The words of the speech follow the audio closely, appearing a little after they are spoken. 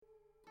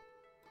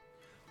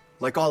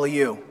Like all of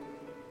you,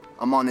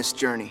 I'm on this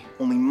journey.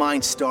 Only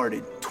mine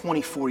started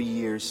 24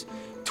 years,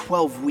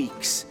 12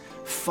 weeks,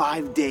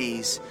 5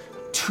 days,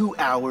 2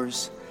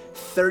 hours,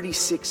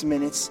 36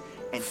 minutes,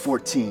 and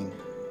 14,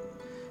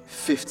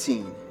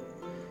 15,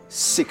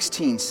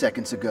 16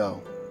 seconds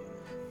ago.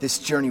 This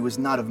journey was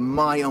not of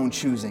my own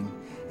choosing.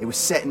 It was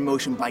set in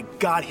motion by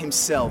God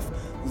Himself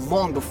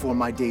long before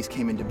my days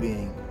came into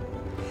being.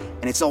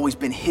 And it's always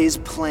been His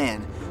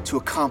plan to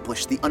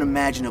accomplish the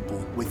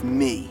unimaginable with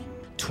me.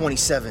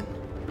 27,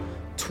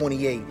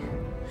 28,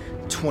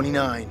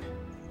 29.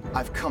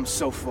 I've come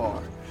so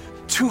far,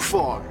 too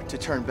far to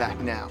turn back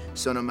now.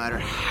 So no matter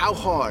how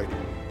hard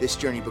this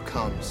journey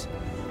becomes,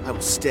 I will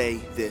stay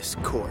this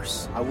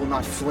course. I will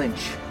not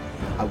flinch,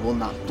 I will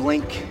not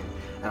blink,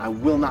 and I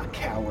will not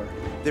cower.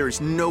 There is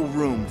no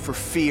room for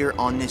fear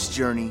on this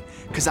journey,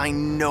 because I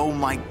know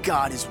my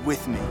God is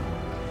with me,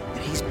 and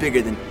He's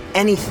bigger than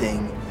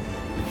anything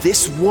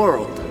this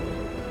world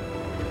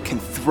can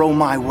throw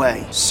my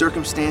way.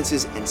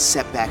 Circumstances and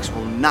setbacks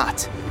will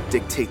not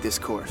dictate this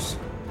course.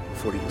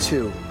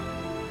 42,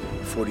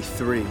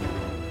 43,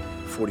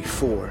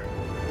 44.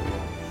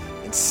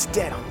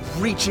 Instead,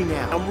 I'm reaching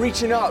out. I'm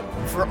reaching up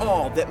for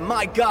all that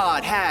my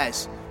God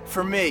has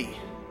for me.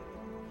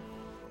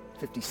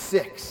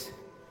 56,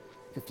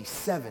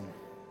 57,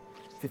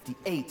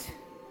 58,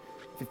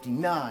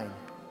 59,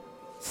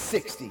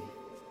 60.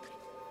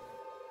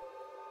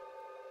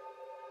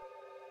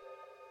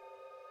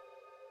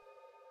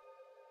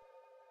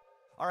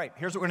 All right,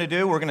 here's what we're going to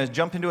do. We're going to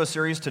jump into a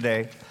series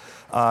today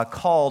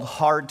called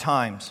Hard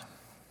Times.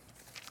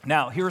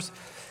 Now, here's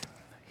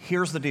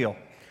the deal.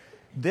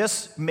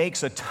 This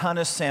makes a ton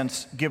of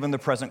sense given the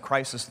present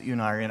crisis that you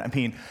and I are in. I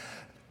mean,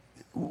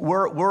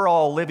 we're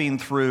all living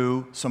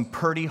through some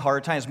pretty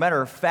hard times. As a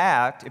matter of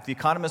fact, if the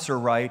economists are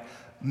right,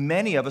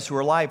 many of us who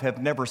are alive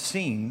have never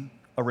seen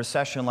a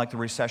recession like the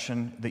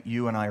recession that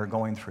you and I are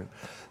going through.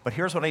 But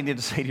here's what I need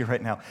to say to you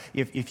right now.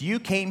 If you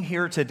came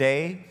here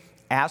today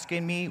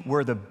asking me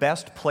where the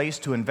best place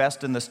to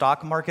invest in the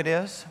stock market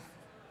is,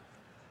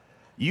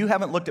 you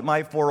haven't looked at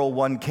my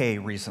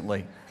 401k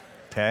recently,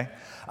 okay?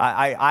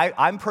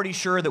 I'm pretty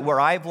sure that where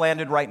I've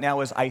landed right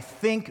now is I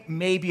think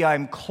maybe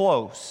I'm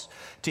close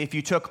to, if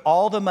you took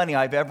all the money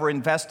I've ever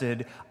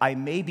invested, I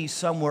may be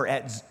somewhere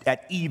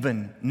at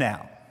even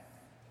now.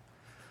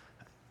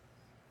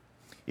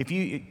 If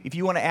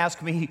you want to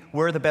ask me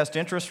where the best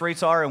interest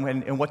rates are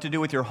and what to do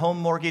with your home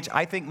mortgage,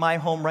 I think my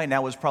home right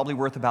now is probably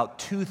worth about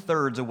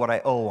 2/3 of what I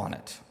owe on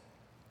it.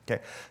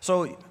 Okay,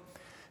 so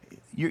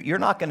you're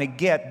not going to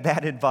get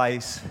that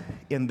advice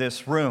in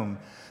this room.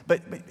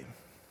 But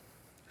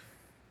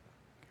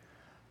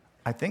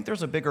I think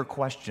there's a bigger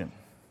question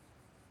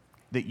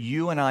that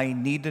you and I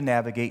need to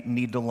navigate,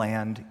 need to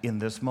land in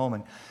this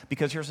moment.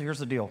 Because here's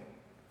the deal.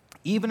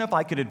 Even if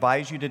I could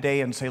advise you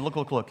today and say, look,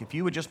 if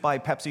you would just buy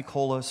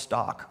Pepsi-Cola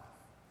stock,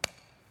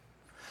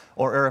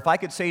 or if I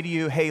could say to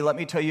you, hey, let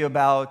me tell you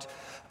about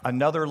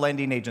another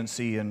lending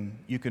agency and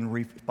you can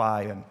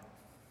refi, and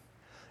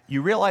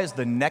you realize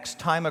the next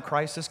time a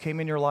crisis came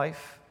in your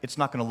life, it's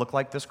not going to look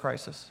like this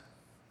crisis.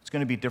 It's going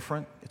to be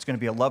different. It's going to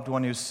be a loved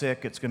one who's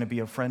sick. It's going to be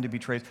a friend who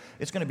betrays.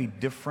 It's going to be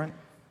different.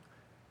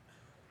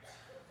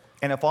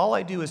 And if all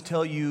I do is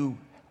tell you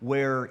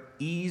where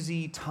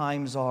easy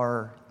times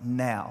are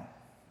now,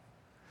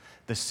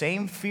 the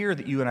same fear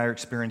that you and I are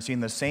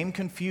experiencing, the same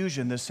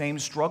confusion, the same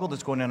struggle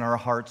that's going on in our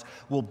hearts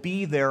will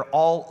be there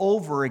all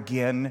over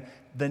again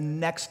the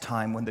next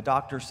time when the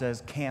doctor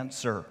says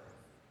cancer.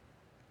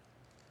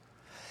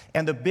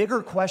 And the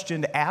bigger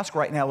question to ask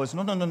right now is,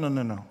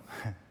 no.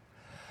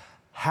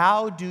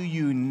 How do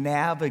you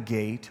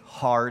navigate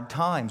hard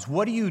times?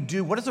 What do you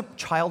do? What does a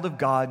child of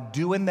God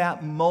do in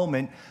that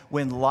moment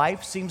when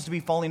life seems to be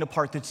falling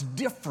apart that's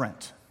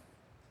different,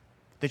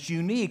 that's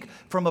unique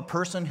from a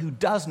person who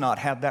does not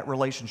have that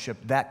relationship,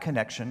 that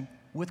connection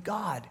with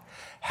God?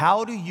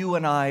 How do you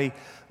and I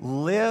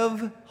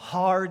live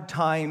hard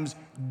times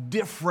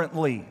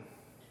differently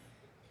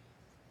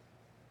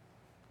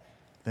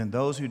than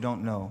those who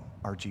don't know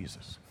our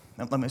Jesus?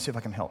 Now, let me see if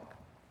I can help.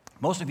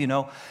 Most of you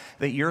know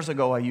that years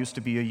ago I used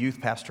to be a youth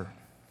pastor.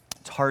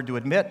 It's hard to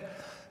admit.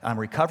 I'm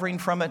recovering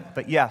from it,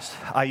 but yes,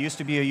 I used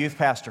to be a youth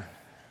pastor.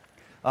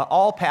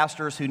 All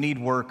pastors who need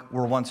work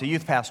were once a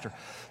youth pastor.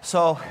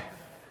 So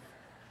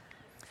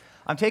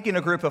I'm taking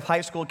a group of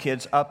high school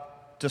kids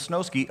up to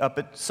snow ski up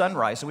at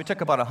Sunrise. So we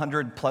took about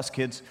 100 plus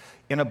kids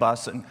in a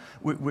bus, and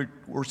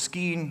we're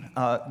skiing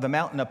the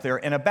mountain up there.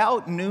 And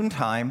about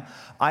noontime,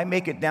 I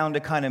make it down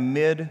to kind of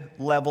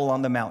mid-level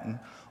on the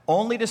mountain,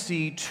 only to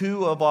see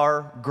two of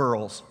our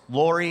girls,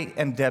 Lori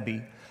and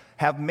Debbie,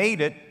 have made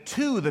it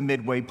to the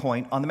midway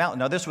point on the mountain.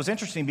 Now, this was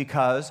interesting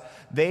because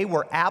they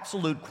were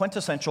absolute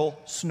quintessential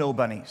snow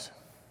bunnies.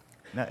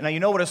 Now, you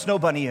know what a snow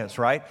bunny is,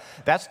 right?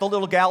 That's the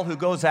little gal who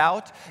goes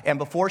out and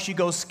before she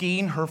goes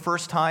skiing her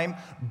first time,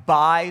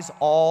 buys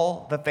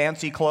all the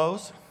fancy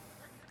clothes.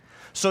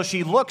 So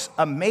she looks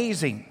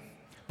amazing,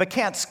 but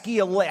can't ski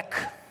a lick.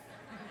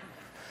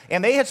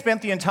 And they had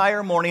spent the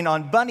entire morning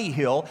on Bunny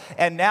Hill,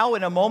 and now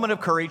in a moment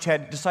of courage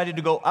had decided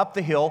to go up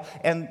the hill,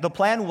 and the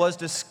plan was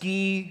to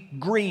ski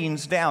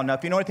greens down. Now,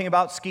 if you know anything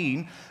about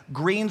skiing,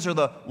 greens are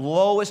the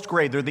lowest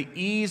grade. They're the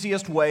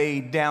easiest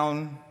way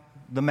down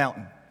the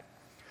mountain.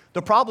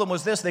 The problem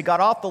was this: they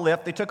got off the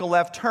lift, they took a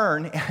left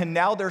turn, and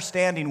now they're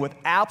standing with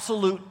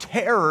absolute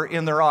terror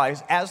in their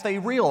eyes as they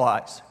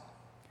realize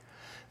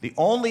the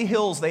only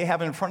hills they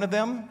have in front of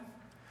them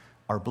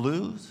are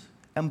blues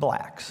and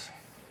blacks.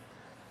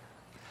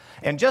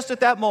 And just at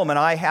that moment,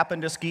 I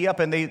happened to ski up,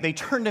 and they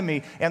turned to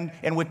me, and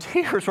with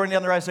tears running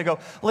down their eyes, they go,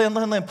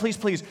 Lynn,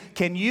 please,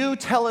 can you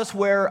tell us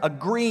where a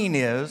green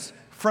is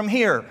from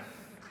here?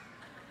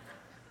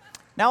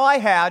 Now, I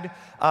had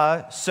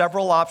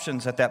several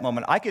options at that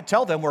moment. I could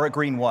tell them where a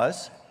green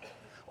was,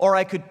 or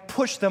I could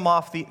push them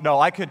off the, no,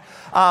 I could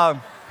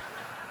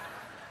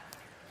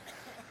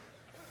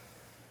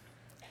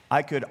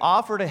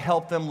offer to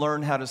help them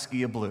learn how to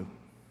ski a blue.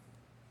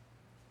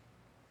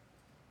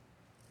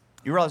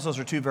 You realize those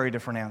are two very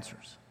different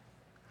answers.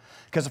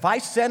 Because if I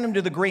send them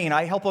to the green,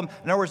 I help them,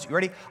 in other words, you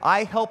ready?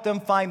 I help them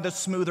find the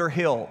smoother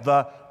hill,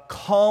 the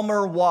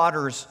calmer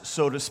waters,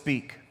 so to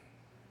speak.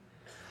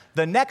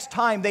 The next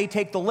time they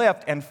take the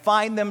lift and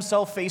find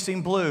themselves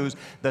facing blues,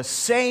 the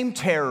same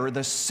terror,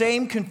 the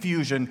same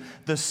confusion,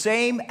 the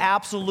same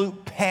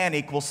absolute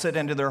panic will sit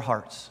into their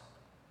hearts.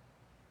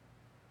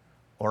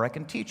 Or I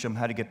can teach them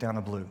how to get down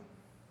a blue.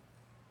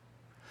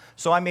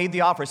 So I made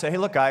the offer. I said, hey,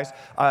 look, guys,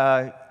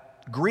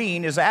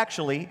 green is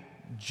actually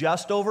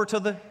just over to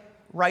the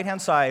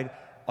right-hand side.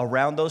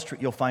 Around those trees,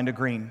 you'll find a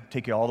green.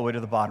 Take you all the way to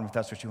the bottom if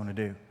that's what you want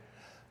to do.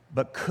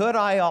 But could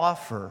I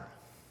offer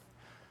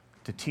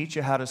to teach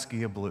you how to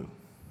ski a blue?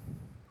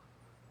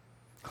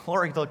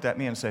 Lori looked at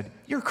me and said,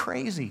 you're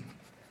crazy.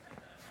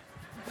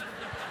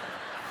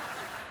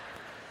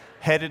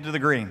 Headed to the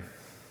green.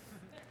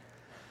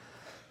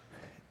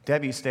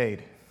 Debbie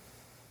stayed.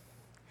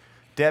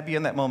 Debbie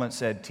in that moment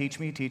said, teach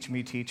me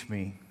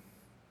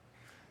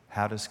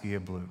how to ski a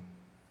blue.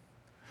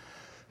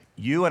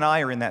 You and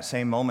I are in that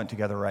same moment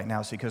together right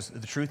now, because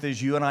the truth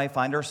is you and I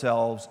find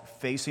ourselves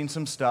facing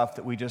some stuff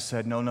that we just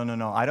said, no,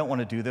 I don't want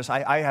to do this.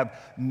 I have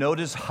no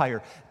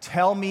desire.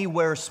 Tell me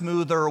where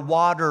smoother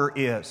water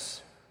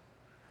is.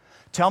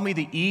 Tell me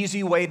the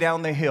easy way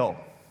down the hill.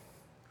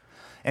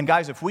 And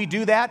guys, if we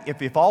do that,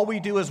 if all we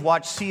do is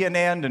watch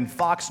CNN and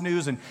Fox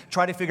News and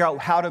try to figure out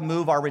how to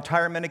move our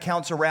retirement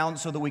accounts around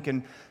so that we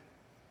can,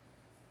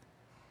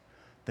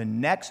 the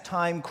next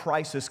time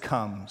crisis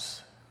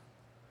comes,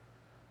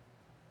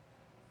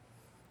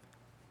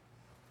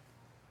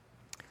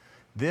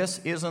 this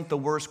isn't the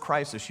worst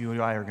crisis you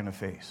and I are going to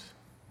face.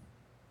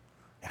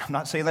 And I'm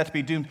not saying that to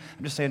be doomed.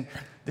 I'm just saying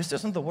this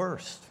isn't the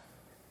worst.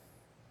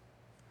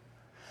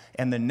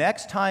 And the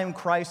next time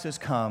crisis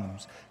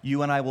comes,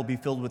 you and I will be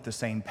filled with the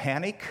same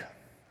panic,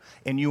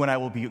 and you and I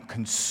will be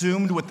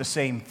consumed with the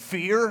same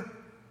fear.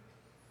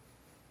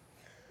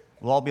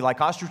 We'll all be like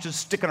ostriches,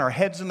 sticking our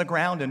heads in the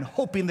ground and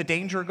hoping the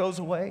danger goes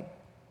away.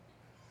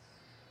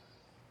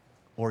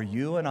 Or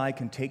you and I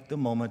can take the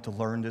moment to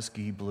learn to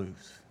ski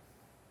blues.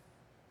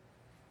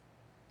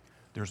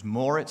 There's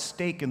more at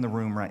stake in the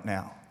room right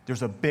now.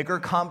 There's a bigger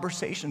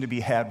conversation to be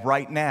had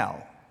right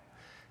now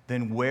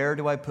than where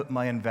do I put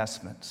my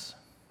investments?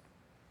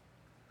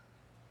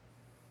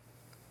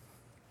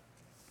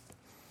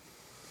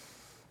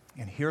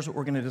 And here's what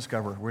we're going to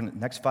discover. We're in the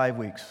next 5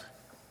 weeks.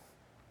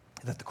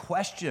 That the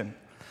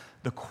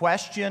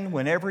question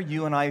whenever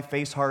you and I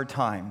face hard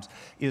times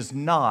is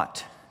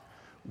not,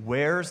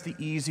 where's the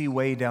easy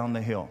way down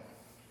the hill?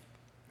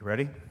 You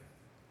ready?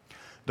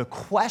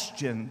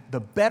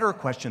 The better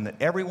question that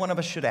every one of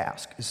us should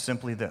ask is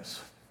simply this.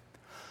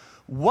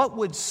 What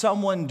would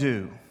someone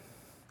do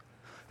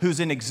who's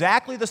in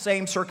exactly the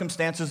same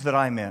circumstances that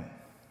I'm in?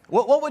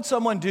 What would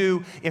someone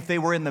do if they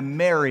were in the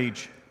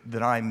marriage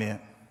that I'm in?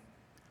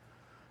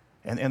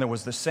 And there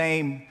was the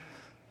same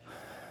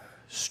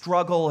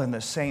struggle and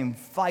the same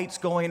fights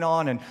going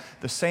on and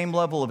the same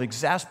level of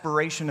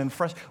exasperation and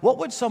frustration. What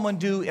would someone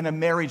do in a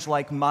marriage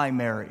like my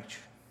marriage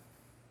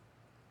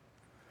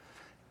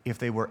if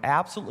they were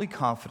absolutely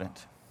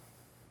confident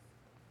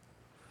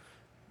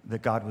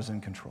that God was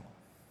in control?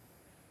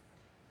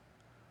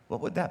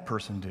 What would that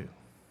person do?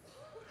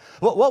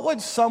 What would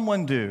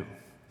someone do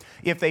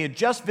if they had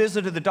just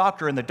visited the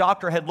doctor and the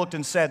doctor had looked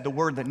and said the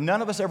word that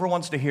none of us ever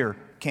wants to hear,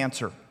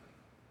 cancer?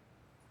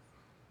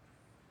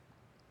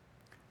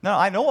 Now,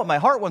 I know what my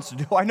heart wants to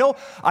do. I know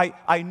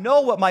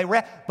what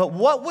but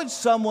what would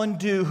someone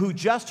do who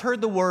just heard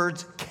the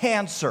words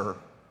cancer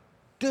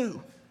do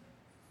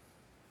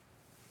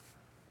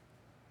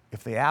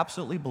if they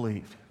absolutely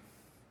believed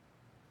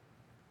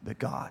that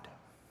God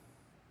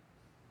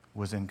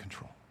was in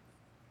control?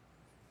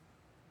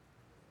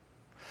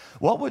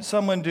 What would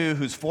someone do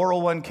whose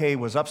 401k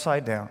was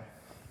upside down,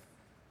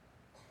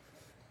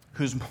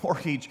 whose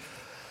mortgage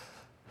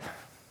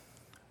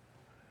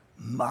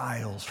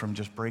miles from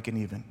just breaking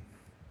even?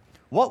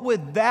 What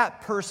would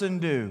that person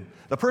do?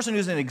 The person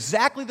who's in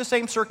exactly the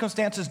same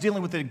circumstances,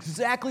 dealing with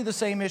exactly the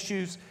same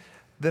issues,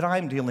 that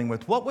I'm dealing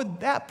with? What would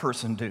that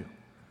person do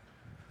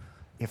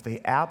if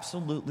they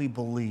absolutely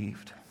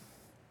believed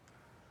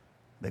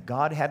that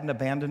God hadn't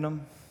abandoned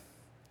them?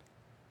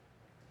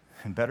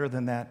 And better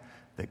than that,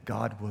 that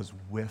God was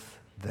with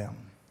them.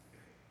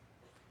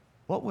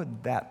 What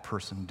would that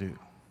person do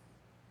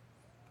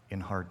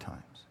in hard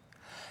times?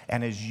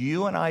 And as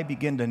you and I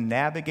begin to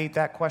navigate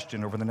that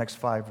question over the next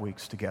 5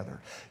 weeks together,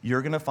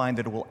 you're going to find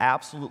that it will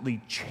absolutely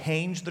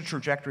change the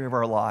trajectory of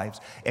our lives.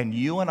 And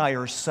you and I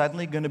are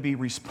suddenly going to be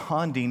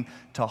responding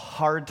to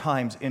hard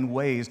times in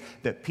ways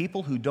that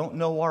people who don't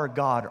know our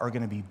God are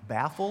going to be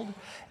baffled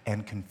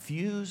and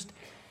confused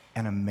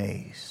and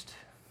amazed.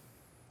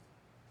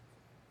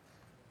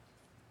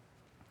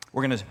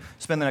 We're going to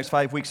spend the next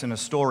 5 weeks in a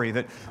story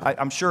that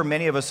I'm sure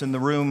many of us in the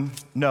room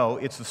know.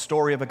 It's the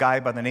story of a guy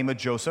by the name of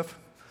Joseph.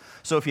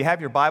 So if you have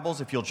your Bibles,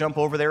 if you'll jump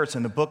over there, it's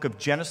in the book of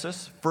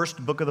Genesis,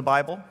 first book of the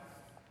Bible.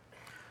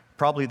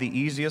 Probably the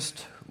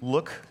easiest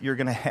look you're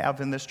going to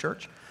have in this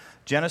church.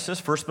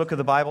 Genesis, first book of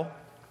the Bible.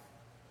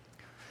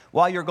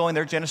 While you're going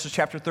there, Genesis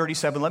chapter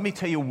 37, let me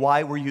tell you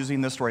why we're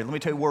using this story. Let me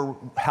tell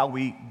you how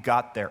we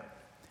got there.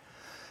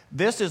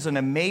 This is an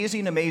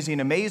amazing, amazing,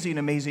 amazing,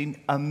 amazing,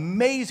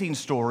 amazing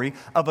story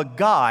of a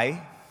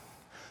guy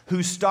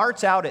who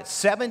starts out at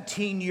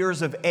 17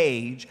 years of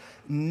age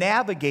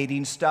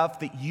navigating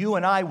stuff that you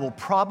and I will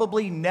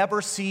probably never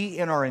see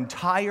in our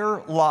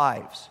entire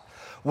lives.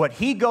 What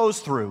he goes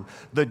through,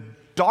 the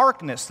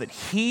darkness that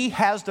he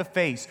has to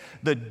face,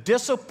 the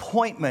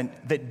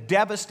disappointment that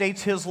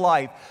devastates his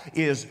life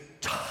is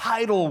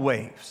tidal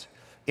waves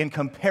in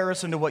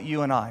comparison to what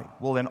you and I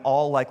will in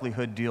all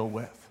likelihood deal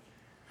with.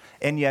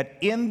 And yet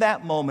in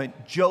that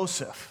moment,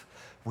 Joseph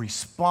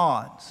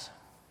responds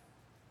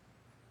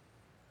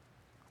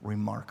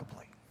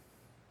remarkably.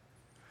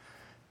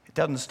 It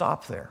doesn't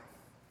stop there.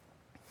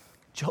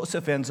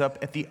 Joseph ends up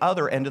at the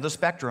other end of the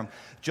spectrum.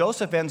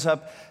 Joseph ends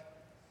up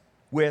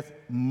with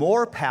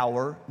more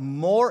power,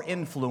 more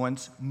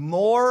influence,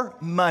 more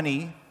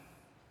money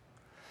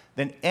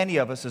than any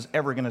of us is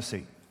ever going to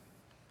see.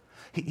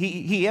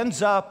 He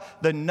ends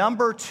up the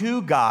number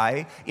 2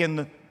 guy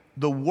in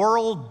the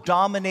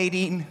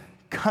world-dominating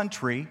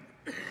country,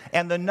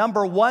 and the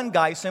number 1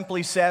 guy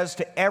simply says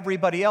to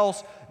everybody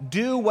else,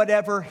 do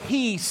whatever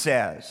he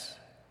says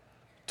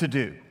to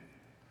do.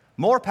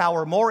 More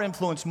power, more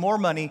influence, more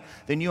money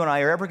than you and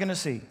I are ever going to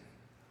see.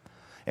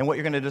 And what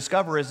you're going to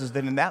discover is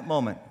that in that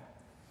moment,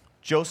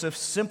 Joseph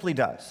simply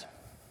does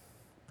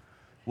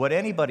what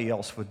anybody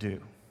else would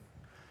do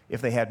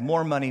if they had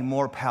more money,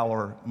 more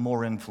power,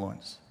 more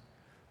influence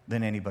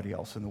than anybody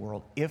else in the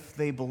world, if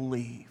they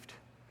believed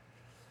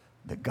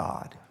that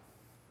God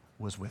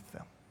was with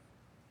them.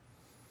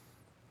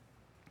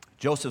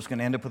 Joseph's going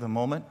to end up with a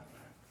moment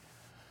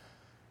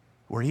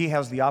where he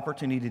has the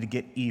opportunity to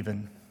get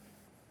even,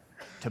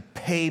 to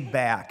pay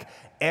back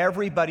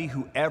everybody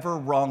who ever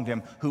wronged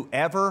him, who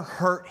ever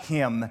hurt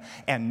him,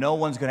 and no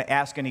one's going to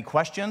ask any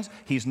questions.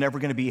 He's never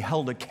going to be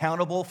held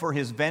accountable for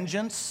his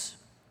vengeance.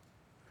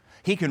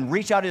 He can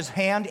reach out his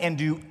hand and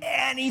do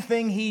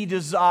anything he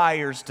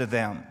desires to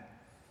them.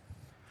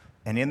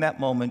 And in that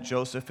moment,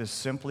 Joseph is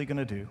simply going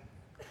to do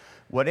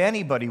what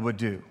anybody would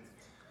do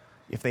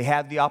if they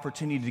had the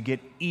opportunity to get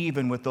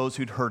even with those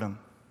who'd hurt him,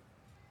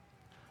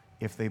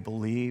 if they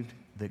believed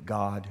that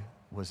God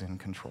was in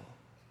control.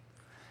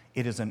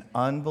 It is an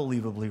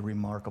unbelievably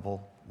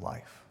remarkable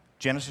life.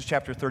 Genesis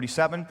chapter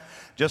 37,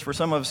 just for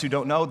some of us who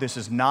don't know, this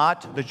is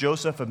not the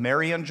Joseph of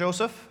Mary and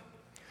Joseph.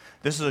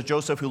 This is a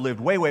Joseph who lived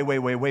way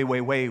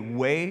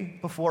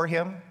before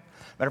him.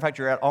 Matter of fact,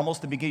 you're at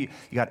almost the beginning.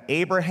 You got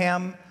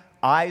Abraham,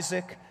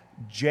 Isaac,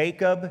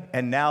 Jacob,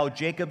 and now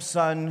Jacob's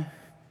son,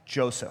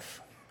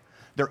 Joseph.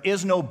 There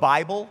is no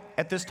Bible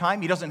at this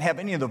time. He doesn't have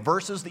any of the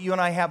verses that you and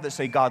I have that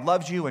say God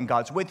loves you and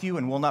God's with you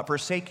and will not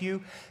forsake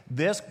you.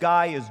 This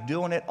guy is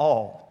doing it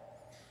all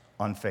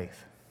on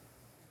faith.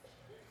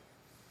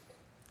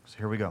 So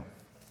here we go.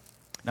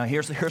 Now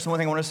here's the one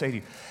thing I want to say to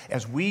you.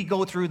 As we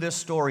go through this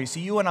story, see,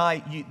 you and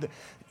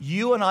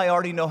I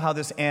already know how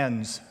this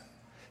ends.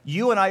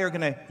 You and I are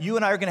going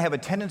to have a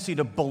tendency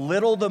to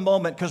belittle the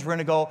moment because we're going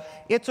to go,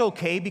 it's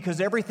okay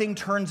because everything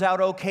turns out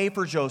okay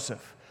for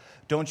Joseph.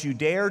 Don't you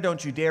dare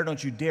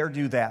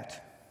do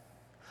that.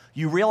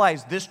 You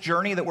realize this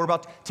journey that we're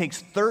about to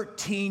takes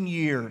 13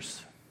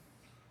 years.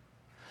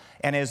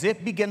 And as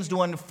it begins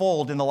to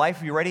unfold in the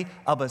life, are you ready,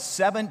 of a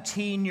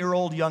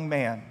 17-year-old young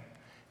man,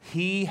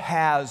 he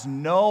has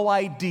no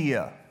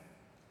idea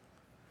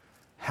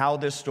how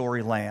this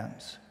story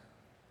lands.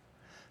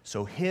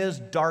 So his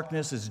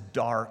darkness is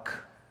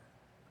dark.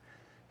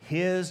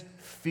 His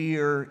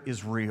fear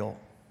is real.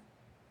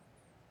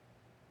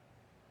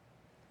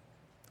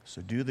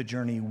 So do the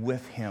journey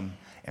with him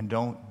and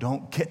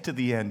don't get to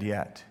the end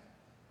yet.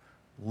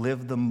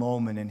 Live the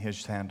moment in his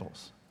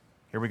sandals.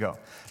 Here we go.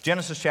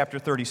 Genesis chapter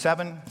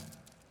 37.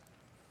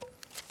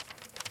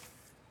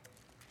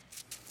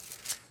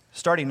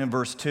 Starting in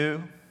verse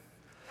 2.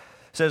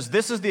 Says,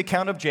 this is the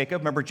account of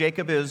Jacob. Remember,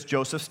 Jacob is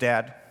Joseph's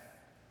dad.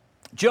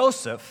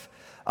 Joseph,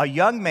 a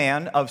young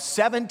man of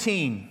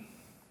 17,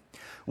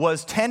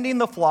 was tending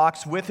the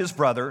flocks with his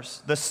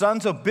brothers, the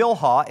sons of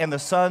Bilhah and the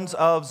sons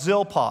of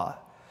Zilpah,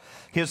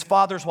 his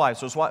father's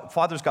wives. So his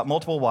father's got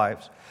multiple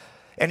wives.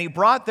 And he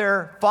brought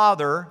their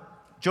father,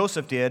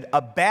 Joseph did,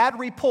 a bad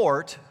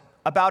report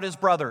about his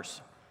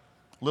brothers.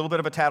 A little bit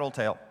of a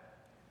tattletale.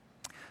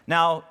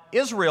 Now,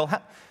 Israel,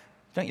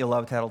 don't you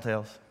love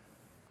tattletales?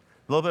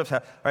 A little bit of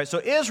all right, so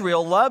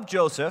Israel loved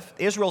Joseph.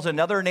 Israel's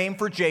another name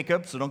for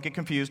Jacob, so don't get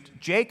confused.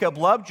 Jacob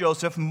loved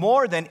Joseph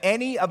more than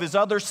any of his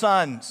other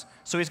sons.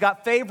 So he's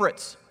got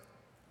favorites.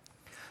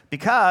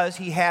 Because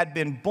he had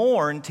been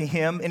born to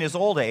him in his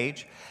old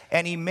age,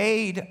 and he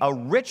made a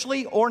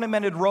richly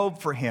ornamented robe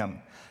for him.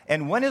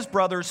 And when his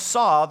brothers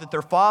saw that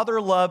their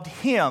father loved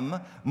him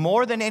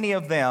more than any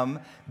of them,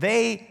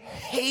 they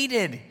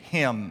hated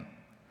him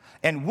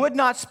and would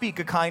not speak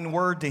a kind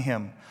word to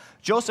him.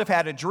 Joseph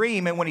had a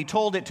dream, and when he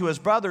told it to his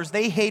brothers,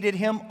 they hated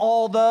him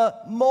all the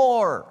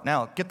more.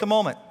 Now, get the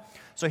moment.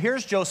 So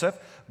here's Joseph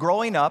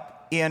growing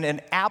up in an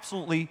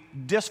absolutely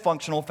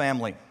dysfunctional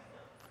family.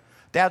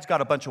 Dad's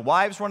got a bunch of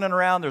wives running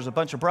around. There's a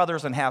bunch of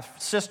brothers and half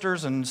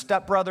sisters and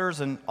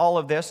stepbrothers and all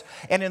of this.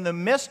 And in the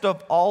midst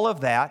of all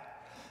of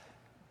that,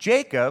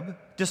 Jacob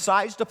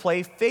decides to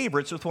play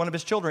favorites with one of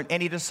his children,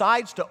 and he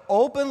decides to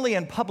openly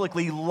and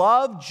publicly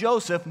love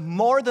Joseph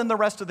more than the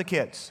rest of the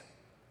kids.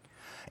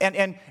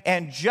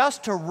 And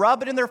just to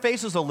rub it in their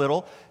faces a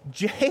little,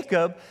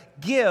 Jacob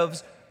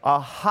gives a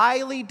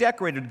highly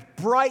decorated,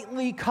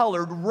 brightly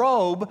colored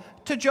robe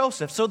to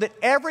Joseph, so that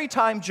every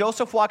time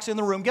Joseph walks in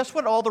the room, guess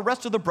what all the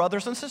rest of the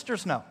brothers and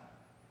sisters know?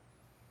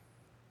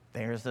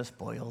 There's the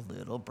spoiled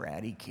little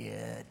bratty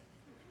kid.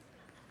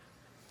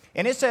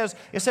 And it says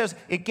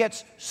it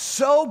gets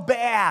so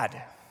bad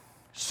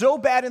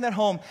in that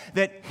home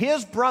that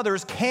his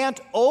brothers can't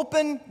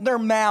open their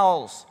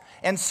mouths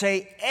and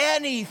say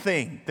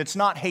anything that's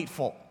not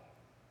hateful.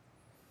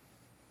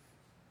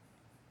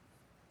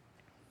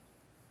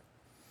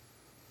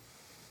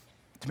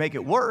 To make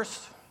it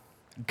worse,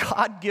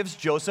 God gives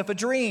Joseph a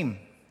dream.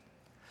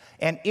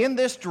 And in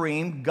this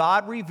dream,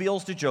 God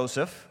reveals to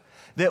Joseph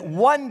that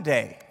one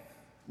day,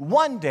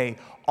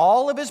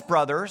 all of his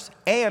brothers,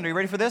 and, are you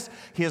ready for this?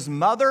 His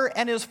mother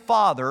and his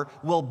father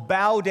will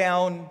bow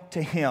down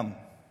to him.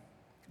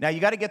 Now, you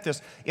got to get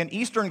this. In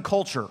Eastern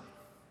culture,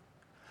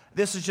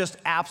 this is just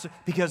absolute,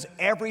 because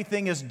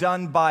everything is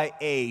done by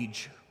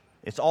age.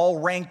 It's all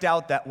ranked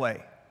out that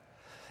way.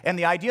 And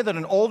the idea that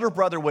an older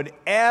brother would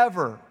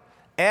ever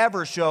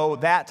show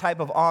that type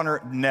of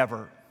honor,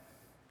 never.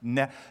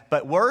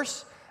 But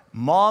worse,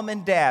 mom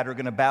and dad are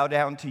going to bow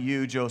down to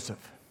you,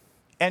 Joseph.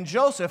 And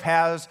Joseph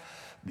has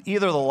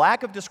either the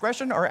lack of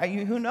discretion, or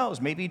who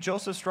knows, maybe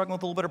Joseph's struggling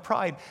with a little bit of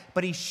pride,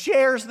 but he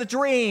shares the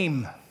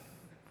dream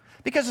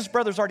because his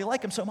brothers already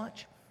like him so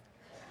much.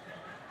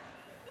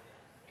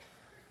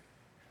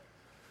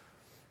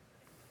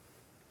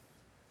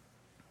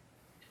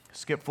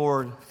 Skip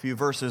forward a few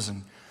verses,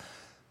 and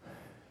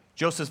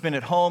Joseph's been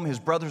at home. His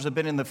brothers have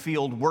been in the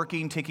field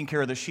working, taking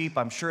care of the sheep.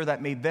 I'm sure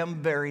that made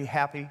them very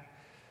happy.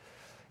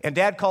 And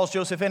Dad calls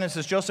Joseph in and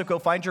says, Joseph, go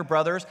find your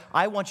brothers.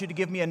 I want you to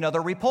give me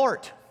another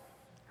report.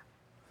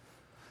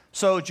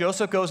 So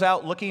Joseph goes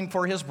out looking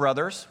for his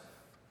brothers.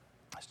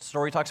 The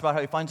story talks about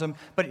how he finds them.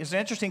 But it's an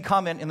interesting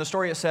comment in the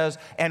story. It says,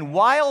 and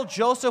while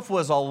Joseph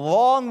was a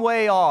long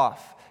way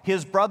off,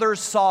 his brothers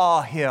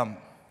saw him.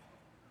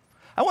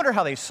 I wonder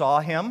how they saw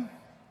him.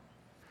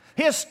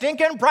 His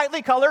stinking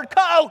brightly colored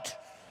coat.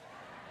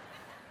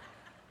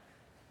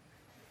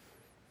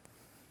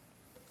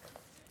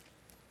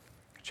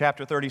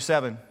 Chapter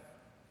 37,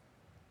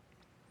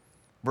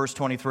 verse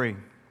 23.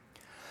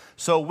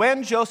 So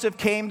when Joseph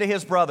came to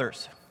his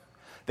brothers,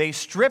 they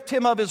stripped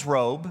him of his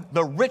robe,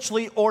 the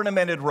richly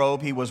ornamented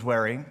robe he was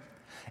wearing,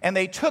 and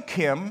they took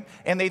him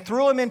and they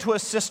threw him into a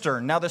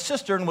cistern. Now the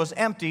cistern was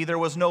empty, there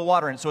was no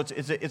water in it, so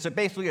it's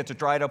a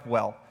dried up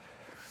well.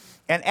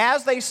 And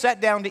as they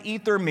sat down to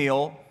eat their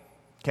meal,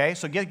 okay,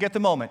 so get the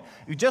moment.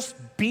 You just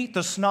beat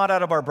the snot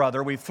out of our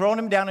brother. We've thrown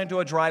him down into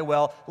a dry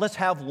well. Let's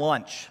have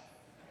lunch.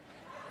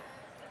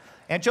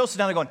 And Joseph's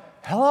down there going,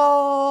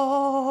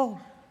 hello.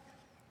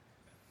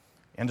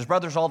 And his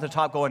brothers all at the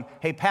top going,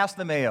 hey, pass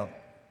the mayo.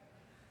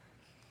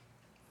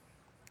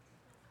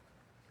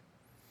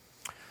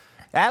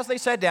 As they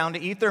sat down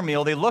to eat their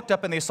meal, they looked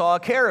up and they saw a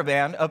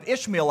caravan of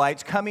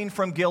Ishmaelites coming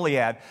from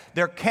Gilead.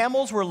 Their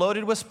camels were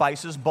loaded with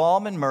spices,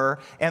 balm, and myrrh,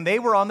 and they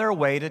were on their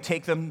way to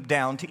take them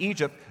down to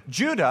Egypt.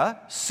 Judah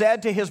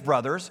said to his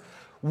brothers,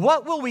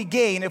 what will we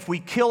gain if we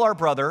kill our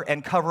brother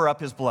and cover up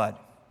his blood?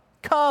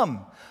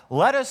 Come,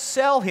 let us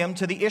sell him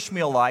to the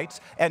Ishmaelites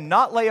and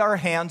not lay our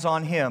hands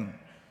on him.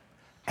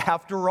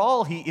 After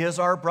all, he is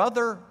our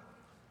brother,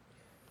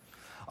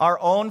 our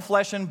own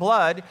flesh and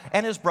blood,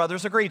 and his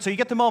brothers agreed. So you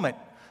get the moment.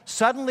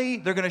 Suddenly,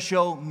 they're going to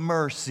show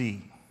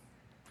mercy.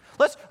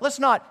 Let's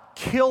not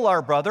kill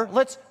our brother.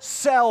 Let's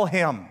sell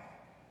him.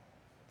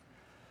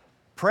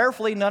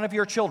 Prayerfully, none of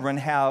your children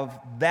have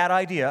that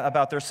idea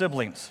about their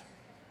siblings.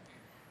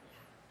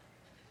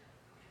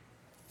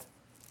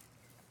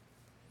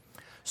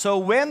 So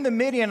when the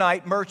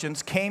Midianite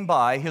merchants came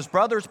by, his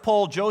brothers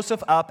pulled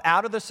Joseph up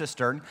out of the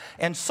cistern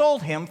and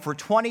sold him for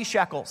 20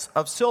 shekels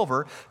of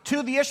silver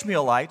to the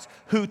Ishmaelites,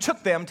 who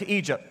took them to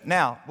Egypt.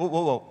 Now,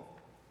 whoa.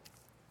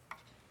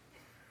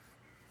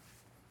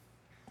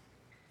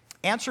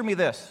 Answer me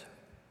this.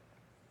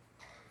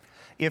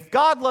 If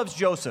God loves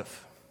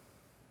Joseph,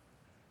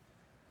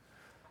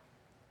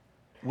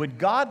 would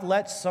God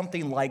let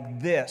something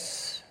like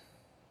this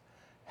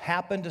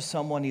happen to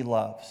someone he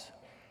loves?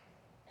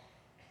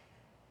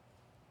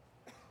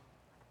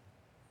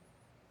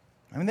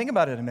 I mean, think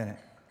about it a minute.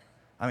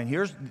 I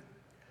mean,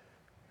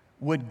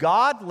 would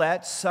God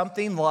let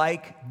something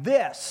like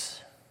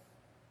this?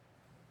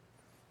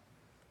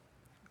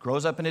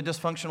 Grows up in a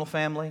dysfunctional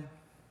family,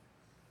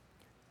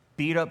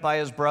 beat up by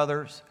his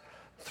brothers,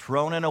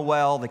 thrown in a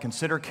well, they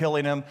consider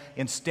killing him.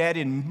 Instead,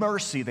 in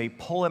mercy, they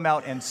pull him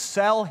out and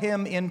sell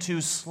him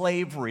into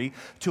slavery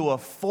to a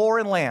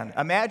foreign land.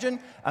 Imagine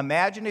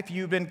if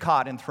you've been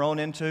caught and thrown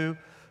into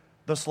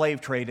the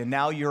slave trade and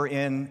now you're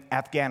in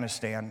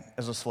Afghanistan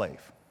as a slave.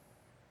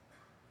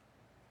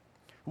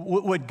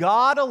 Would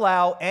God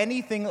allow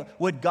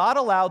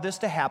this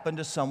to happen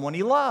to someone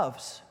he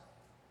loves?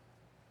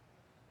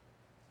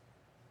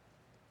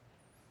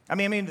 I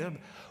mean,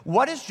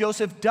 what has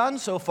Joseph done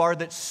so far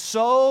that's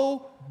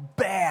so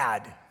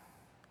bad?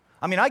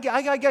 I mean, I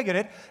get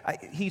it.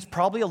 He's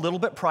probably a little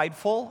bit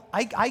prideful.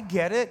 I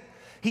get it.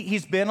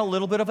 He's been a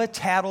little bit of a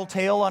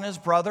tattletale on his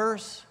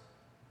brothers.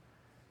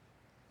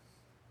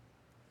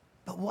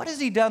 But what has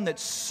he done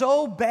that's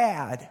so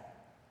bad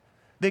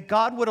that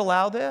God would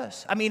allow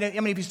this? I mean,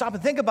 if you stop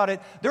and think about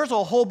it, there's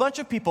a whole bunch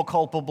of people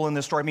culpable in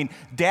this story. I mean,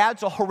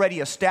 dad's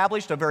already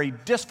established a very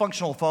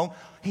dysfunctional home.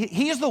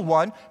 He's the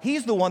one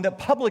that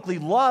publicly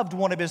loved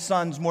one of his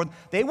sons more.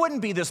 They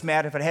wouldn't be this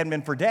mad if it hadn't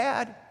been for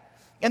dad.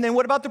 And then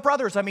what about the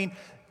brothers? I mean,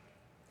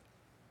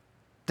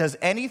 does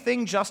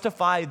anything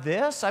justify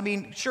this? I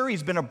mean, sure,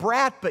 he's been a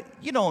brat, but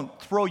you don't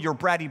throw your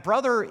bratty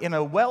brother in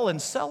a well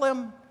and sell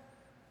him.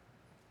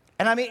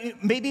 And I mean,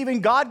 maybe even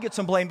God gets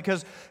some blame,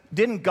 because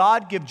didn't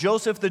God give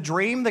Joseph the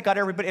dream that got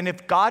everybody? And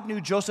if God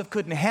knew Joseph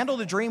couldn't handle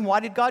the dream,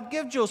 why did God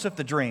give Joseph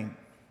the dream?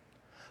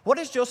 What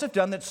has Joseph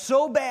done that's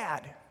so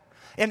bad?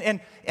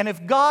 And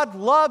if God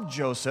loved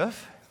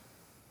Joseph,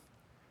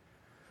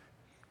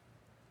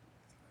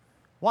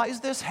 why is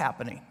this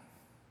happening?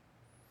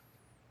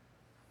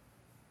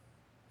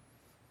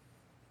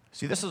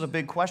 See, this is a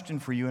big question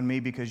for you and me,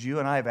 because you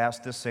and I have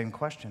asked this same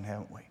question,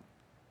 haven't we?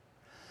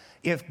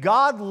 If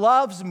God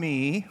loves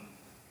me,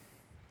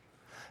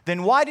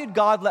 then why did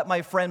God let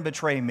my friend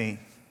betray me?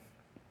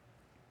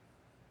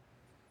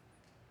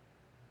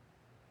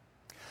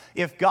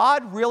 If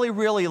God really,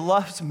 really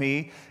loves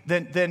me,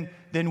 then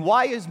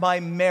why is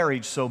my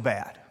marriage so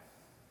bad?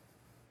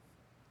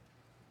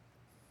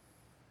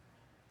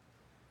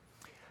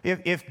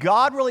 If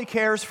God really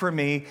cares for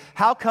me,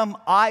 how come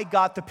I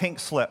got the pink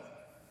slip?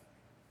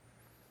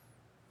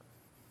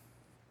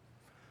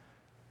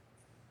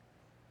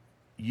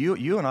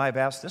 You and I have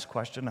asked this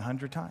question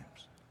 100 times.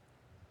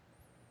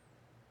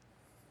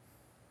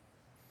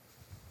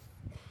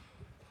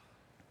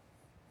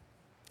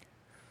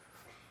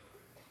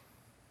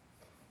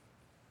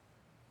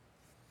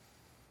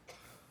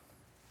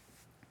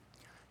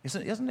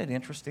 Isn't it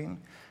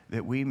interesting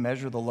that we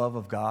measure the love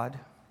of God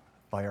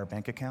by our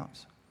bank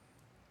accounts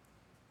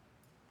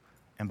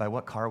and by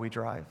what car we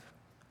drive?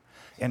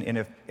 And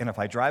if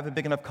I drive a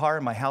big enough car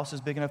and my house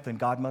is big enough, then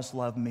God must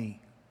love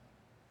me.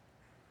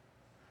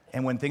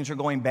 And when things are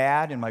going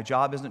bad and my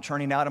job isn't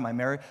turning out and my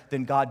marriage,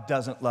 then God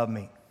doesn't love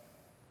me.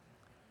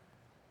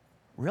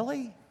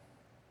 Really?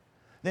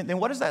 Then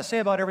what does that say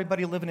about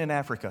everybody living in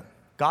Africa?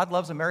 God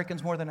loves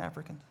Americans more than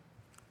Africans?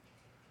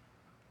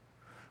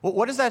 Well,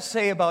 what does that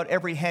say about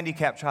every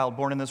handicapped child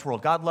born in this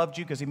world? God loved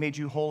you because he made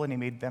you whole and he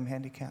made them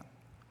handicapped.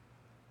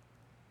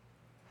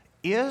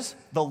 Is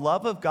the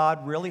love of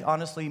God really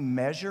honestly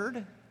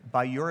measured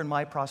by your and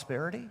my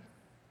prosperity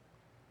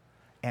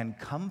and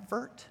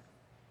comfort?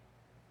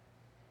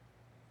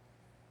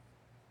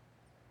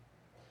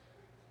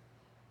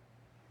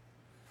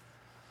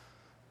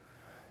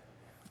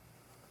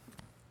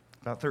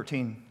 About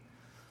 13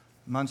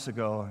 months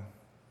ago,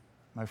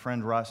 my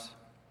friend Russ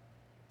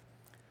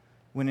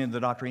went into the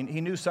doctor. He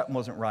knew something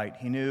wasn't right.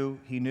 He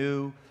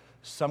knew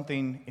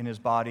something in his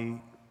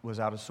body was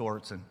out of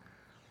sorts. And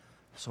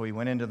so he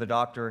went into the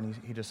doctor and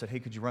he just said, "Hey,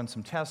 could you run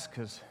some tests?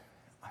 Because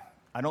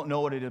I don't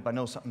know what it is, but I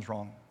know something's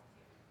wrong."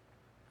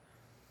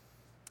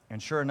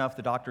 And sure enough,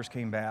 the doctors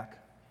came back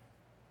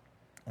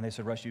and they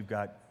said, "Russ, you've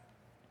got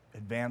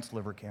advanced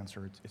liver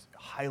cancer. It's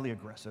highly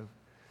aggressive.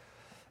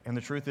 And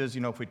the truth is,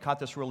 if we'd caught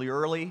this really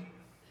early,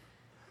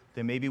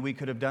 then maybe we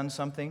could have done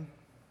something,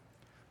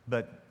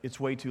 but it's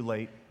way too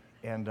late,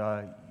 and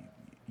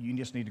you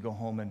just need to go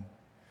home and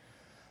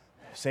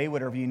say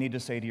whatever you need to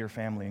say to your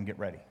family and get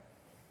ready."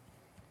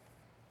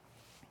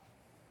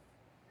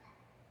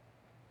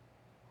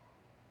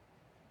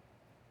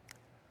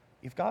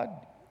 If God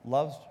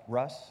loves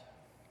Russ,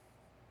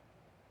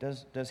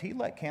 does he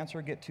let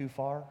cancer get too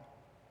far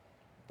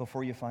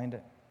before you find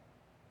it?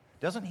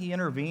 Doesn't he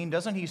intervene?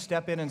 Doesn't he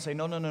step in and say,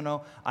 no, no, no,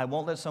 no, I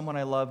won't let someone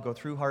I love go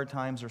through hard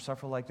times or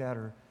suffer like that?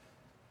 Or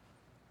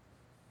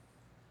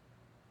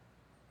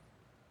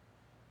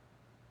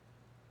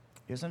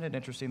isn't it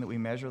interesting that we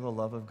measure the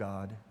love of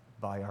God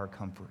by our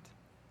comfort?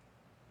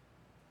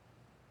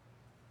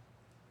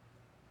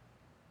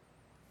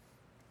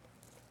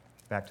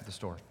 Back to the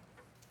story.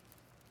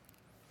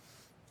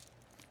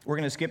 We're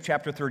going to skip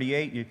chapter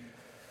 38. If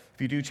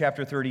you do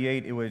chapter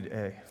 38, it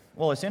would,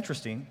 well, it's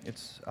interesting.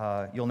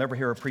 You'll never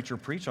hear a preacher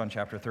preach on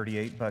chapter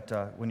 38,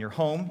 but when you're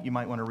home, you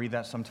might want to read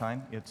that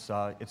sometime. It's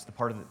the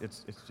part of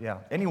yeah.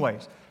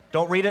 Anyways,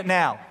 don't read it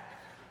now.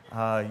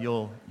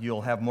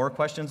 You'll have more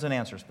questions than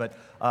answers. But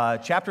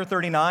chapter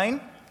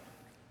 39,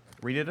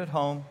 read it at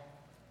home.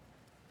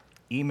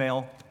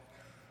 Email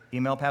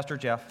Pastor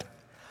Jeff.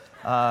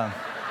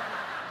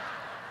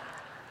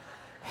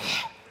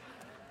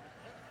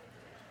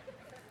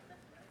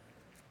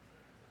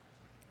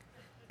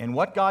 And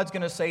what God's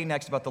going to say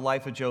next about the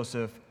life of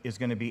Joseph is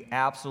going to be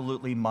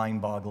absolutely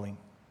mind-boggling.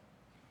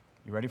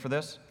 You ready for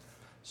this?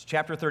 It's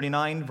chapter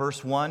 39,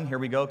 verse 1. Here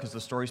we go, because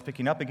the story's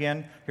picking up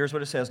again. Here's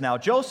what it says. Now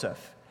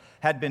Joseph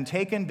had been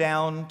taken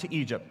down to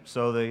Egypt,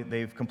 so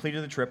they've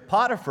completed the trip.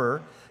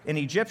 Potiphar, an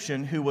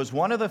Egyptian who was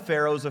one of the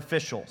Pharaoh's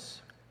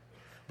officials,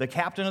 the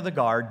captain of the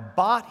guard,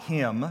 bought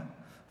him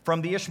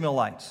from the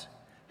Ishmaelites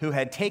who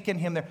had taken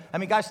him there. I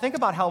mean, guys, think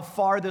about how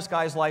far this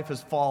guy's life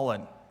has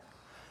fallen.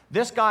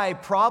 This guy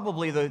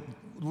probably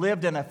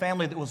lived in a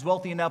family that was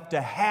wealthy enough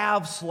to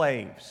have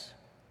slaves.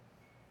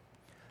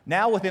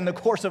 Now, within the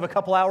course of a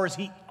couple hours,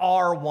 he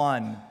are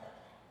one.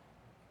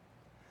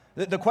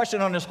 The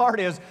question on his heart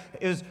is,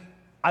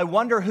 I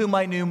wonder who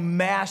my new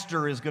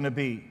master is going to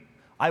be.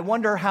 I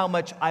wonder how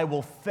much I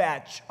will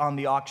fetch on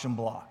the auction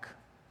block.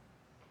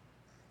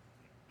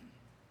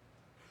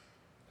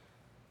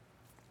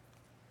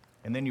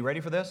 And then you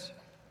ready for this?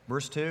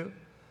 Verse 2.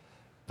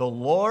 The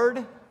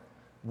Lord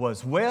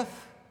was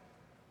with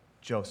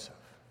Joseph.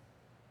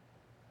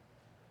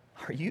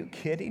 Are you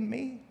kidding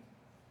me?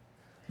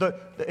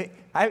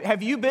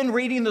 Have you been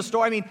reading the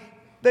story? I mean,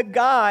 the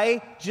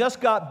guy just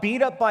got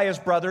beat up by his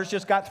brothers,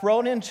 just got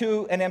thrown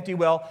into an empty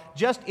well,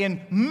 just in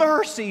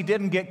mercy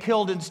didn't get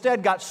killed,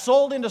 instead got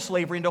sold into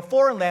slavery, into a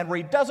foreign land where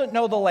he doesn't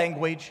know the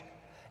language,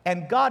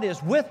 and God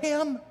is with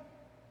him?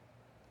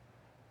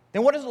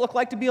 Then what does it look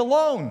like to be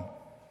alone?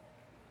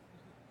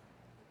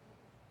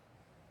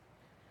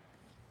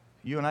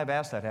 You and I have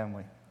asked that, haven't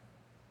we?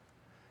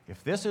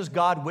 If this is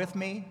God with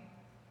me,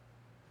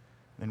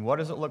 then what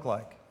does it look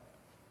like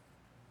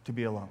to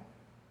be alone?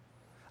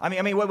 I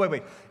mean,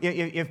 wait.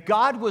 If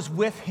God was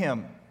with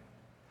him,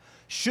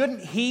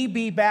 shouldn't he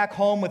be back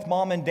home with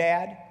mom and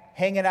dad,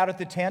 hanging out at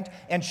the tent?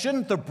 And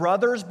shouldn't the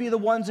brothers be the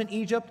ones in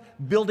Egypt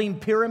building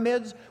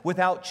pyramids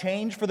without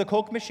change for the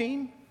Coke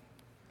machine?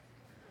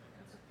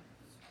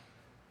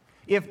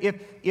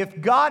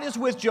 If God is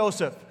with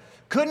Joseph,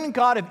 couldn't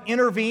God have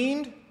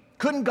intervened?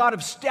 Couldn't God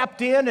have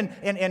stepped in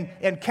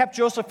and kept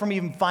Joseph from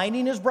even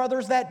finding his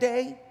brothers that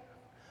day?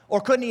 Or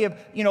couldn't he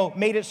have,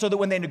 made it so that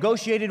when they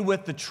negotiated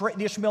with the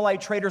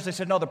Ishmaelite traders, they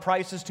said, no, the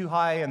price is too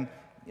high, and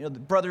the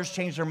brothers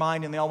changed their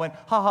mind, and they all went,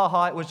 ha, ha,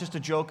 ha, it was just a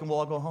joke, and we'll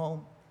all go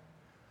home.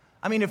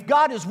 I mean, if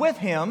God is with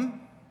him,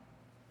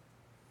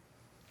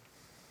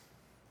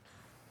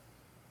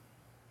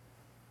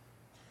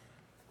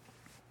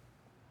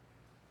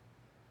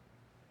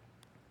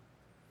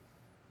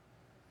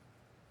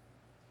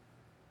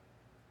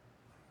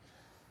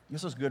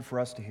 this is good for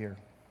us to hear.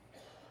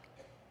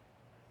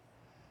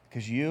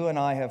 Because you and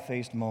I have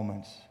faced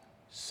moments.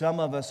 Some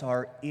of us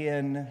are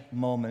in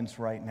moments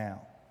right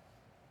now.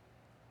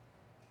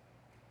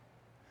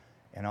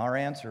 And our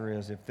answer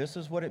is, if this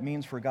is what it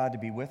means for God to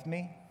be with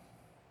me,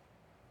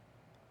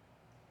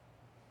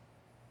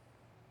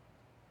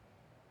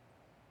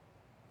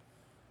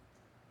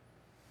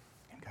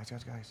 and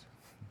guys,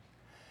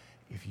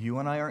 if you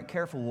and I aren't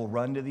careful, we'll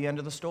run to the end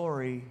of the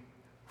story.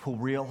 We'll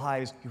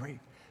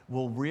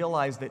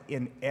realize that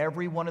in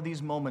every one of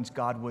these moments,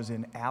 God was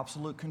in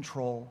absolute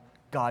control.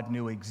 God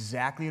knew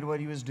exactly what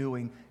he was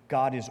doing.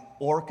 God is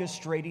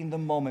orchestrating the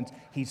moments.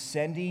 He's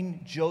sending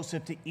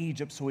Joseph to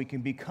Egypt so he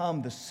can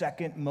become the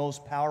second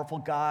most powerful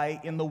guy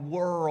in the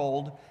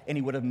world, and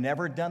he would have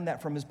never done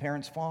that from his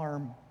parents'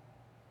 farm.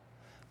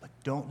 But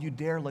don't you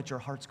dare let your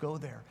hearts go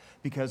there,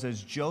 because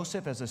as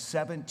Joseph, as a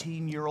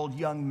 17-year-old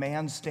young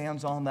man,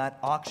 stands on that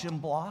auction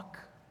block,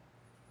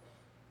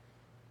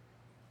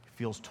 it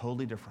feels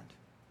totally different.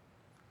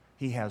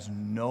 He has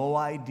no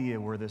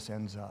idea where this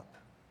ends up.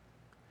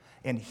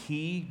 And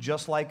he,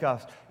 just like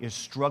us, is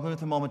struggling at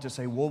the moment to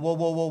say,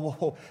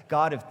 whoa.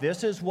 God, if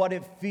this is what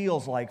it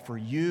feels like for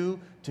you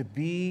to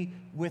be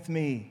with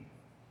me,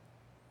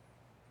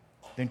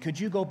 then could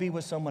you go be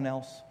with someone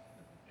else?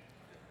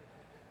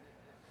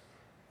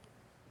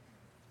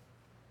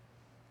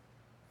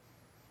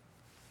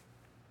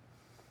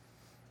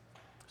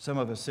 Some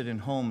of us sit in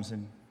homes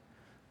in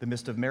the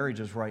midst of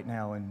marriages right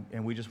now,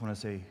 and we just want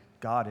to say,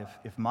 God,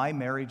 if my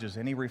marriage is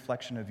any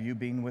reflection of you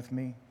being with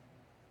me,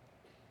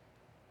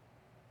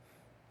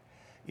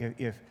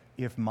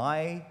 if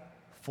my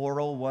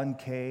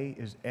 401k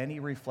is any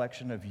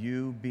reflection of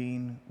you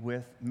being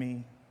with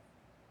me?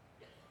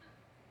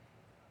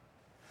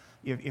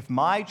 If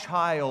my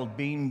child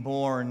being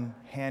born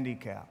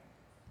handicapped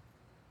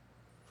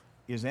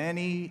is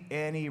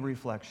any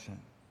reflection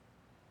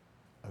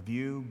of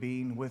you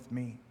being with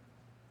me,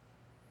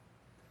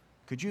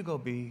 could you go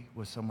be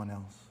with someone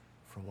else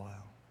for a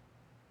while?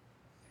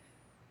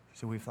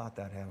 So we've thought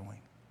that, haven't we?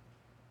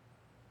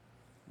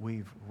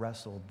 We've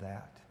wrestled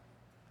that,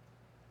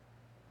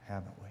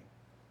 haven't we?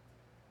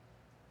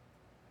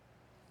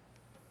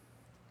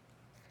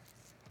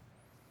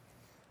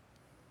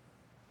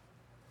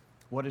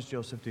 What does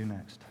Joseph do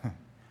next?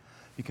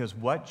 Because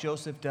what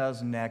Joseph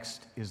does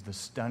next is the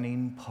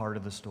stunning part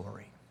of the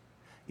story.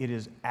 It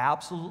is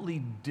absolutely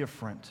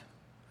different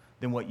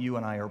than what you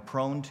and I are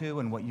prone to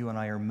and what you and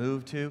I are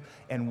moved to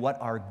and what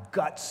our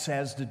gut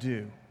says to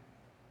do.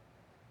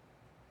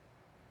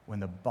 When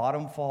the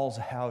bottom falls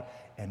out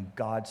and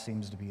God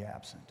seems to be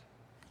absent.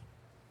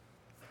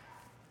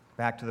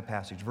 Back to the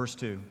passage, verse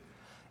 2.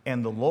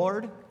 And the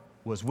Lord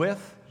was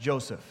with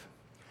Joseph,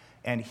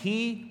 and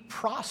he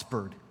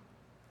prospered.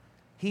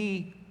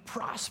 He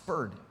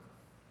prospered.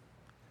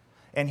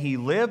 And he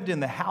lived in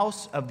the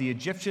house of the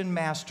Egyptian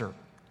master.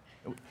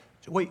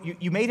 Wait,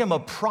 you made him a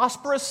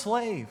prosperous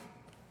slave.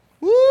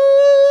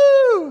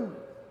 Woo!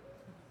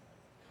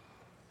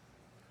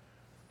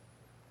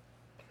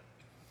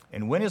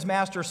 And when his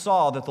master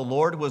saw that the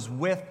Lord was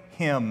with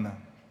him,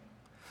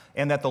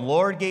 and that the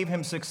Lord gave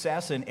him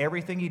success in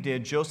everything he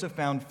did, Joseph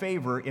found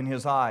favor in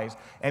his eyes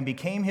and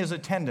became his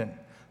attendant.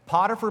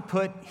 Potiphar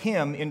put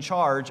him in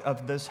charge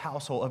of his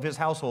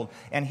household,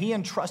 and he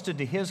entrusted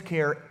to his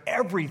care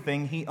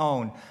everything he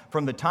owned.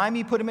 From the time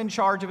he put him in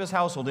charge of his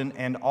household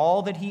and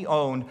all that he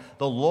owned,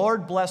 the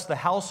Lord blessed the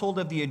household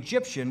of the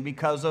Egyptian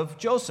because of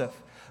Joseph.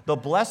 The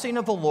blessing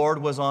of the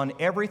Lord was on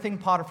everything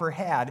Potiphar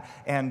had,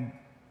 and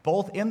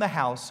both in the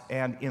house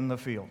and in the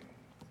field.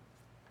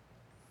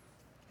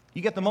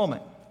 You get the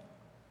moment.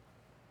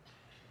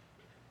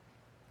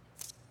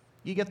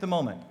 You get the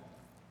moment.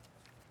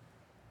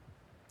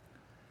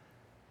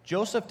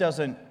 Joseph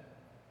doesn't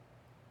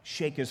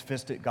shake his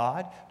fist at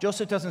God.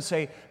 Joseph doesn't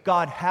say,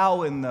 God,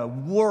 how in the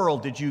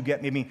world did you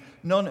get me?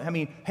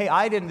 Hey,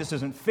 I didn't, this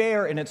isn't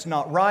fair and it's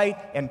not right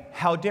and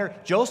how dare.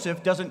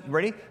 Joseph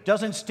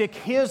doesn't stick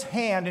his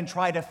hand and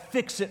try to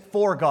fix it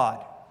for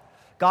God.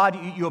 God,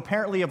 you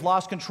apparently have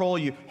lost control.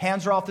 Your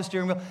hands are off the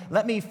steering wheel.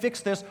 Let me fix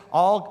this.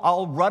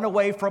 I'll run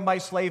away from my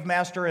slave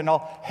master and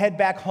I'll head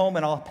back home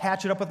and I'll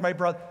patch it up with my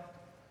brother.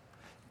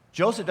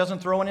 Joseph doesn't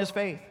throw in his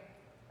faith.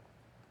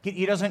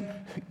 He doesn't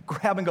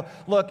grab and go,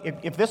 look,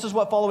 if this is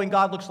what following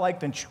God looks like,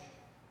 then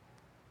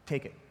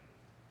take it.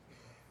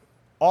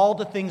 All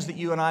the things that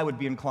you and I would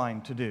be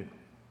inclined to do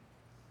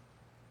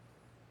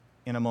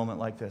in a moment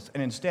like this.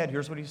 And instead,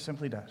 here's what he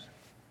simply does.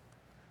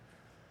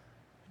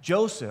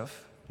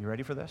 Joseph, you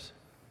ready for this?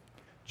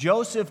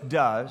 Joseph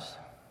does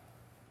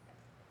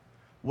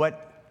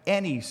what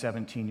any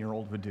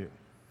 17-year-old would do,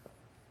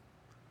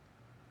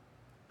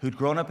 who'd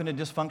grown up in a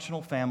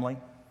dysfunctional family,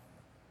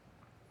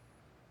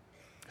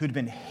 who'd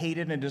been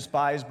hated and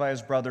despised by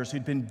his brothers,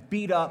 who'd been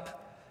beat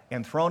up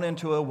and thrown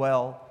into a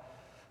well,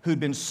 who'd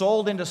been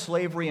sold into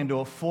slavery into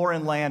a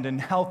foreign land and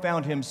now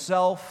found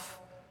himself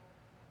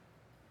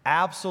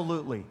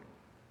absolutely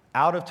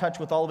out of touch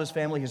with all of his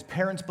family, his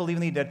parents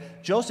believing he did.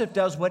 Joseph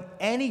does what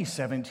any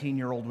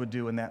 17-year-old would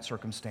do in that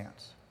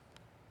circumstance,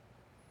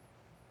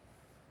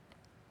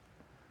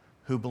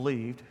 who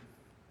believed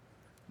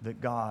that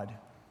God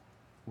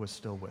was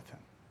still with him.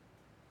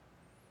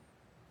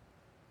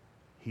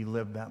 He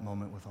lived that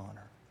moment with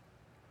honor.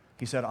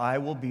 He said, I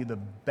will be the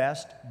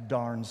best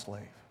darn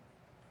slave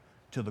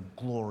to the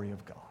glory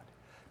of God,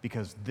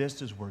 because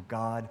this is where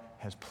God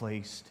has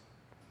placed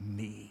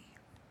me.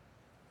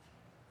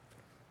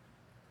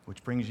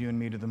 Which brings you and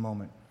me to the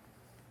moment.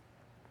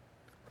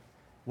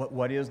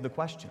 What is the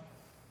question?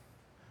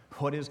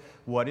 What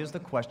is the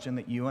question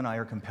that you and I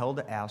are compelled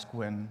to ask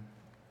when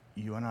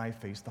you and I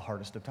face the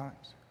hardest of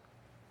times?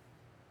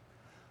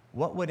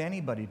 What would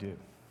anybody do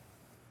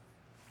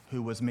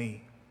who was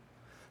me,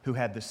 who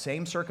had the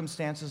same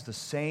circumstances, the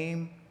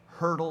same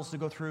hurdles to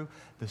go through,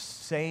 the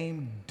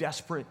same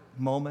desperate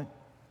moment?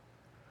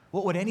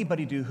 What would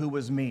anybody do who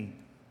was me,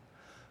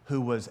 who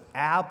was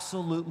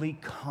absolutely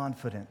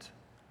confident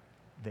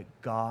that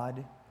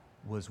God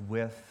was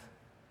with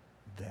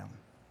them?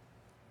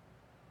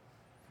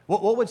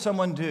 What would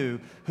someone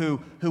do who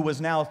was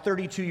now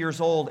 32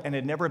 years old and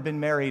had never been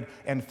married,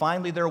 and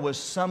finally there was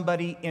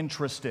somebody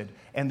interested,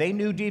 and they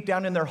knew deep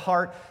down in their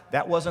heart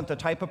that wasn't the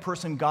type of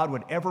person God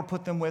would ever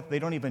put them with? They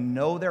don't even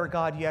know their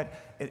God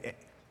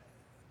yet,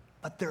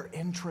 but they're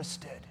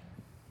interested.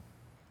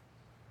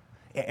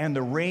 And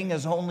the ring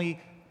is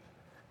only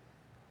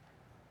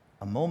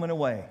a moment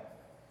away.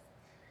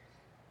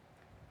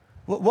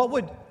 What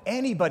would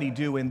anybody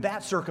do in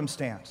that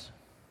circumstance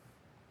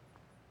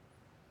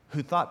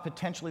who thought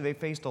potentially they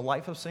faced a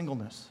life of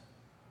singleness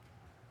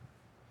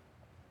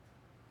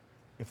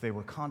if they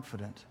were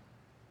confident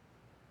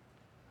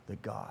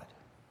that God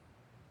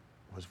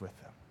was with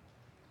them?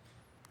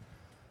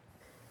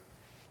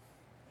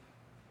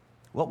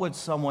 What would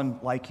someone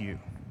like you,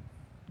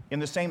 in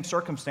the same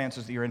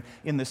circumstances that you're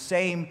in the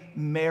same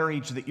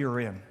marriage that you're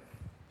in,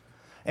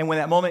 and when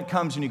that moment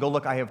comes and you go,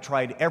 look, I have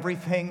tried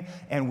everything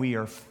and we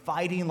are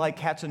fighting like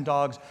cats and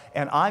dogs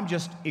and I'm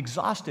just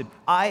exhausted.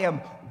 I am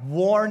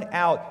worn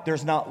out.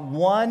 There's not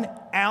 1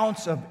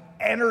 ounce of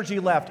energy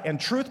left. And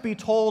truth be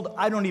told,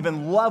 I don't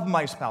even love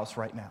my spouse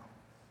right now.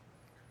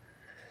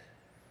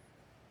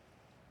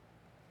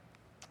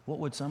 What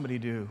would somebody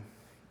do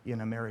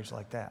in a marriage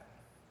like that?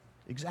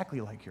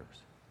 Exactly like yours.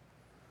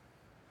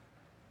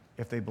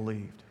 If they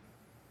believed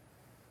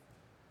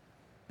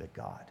that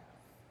God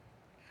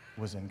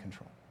was in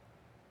control.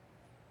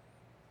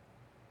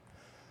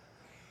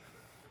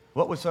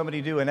 What would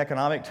somebody do in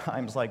economic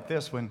times like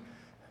this when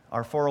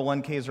our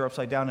 401ks are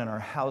upside down and our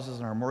houses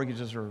and our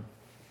mortgages are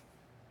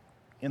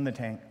in the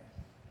tank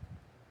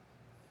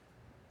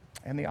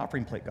and the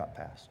offering plate got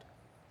passed?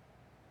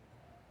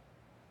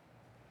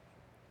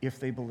 If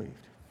they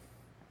believed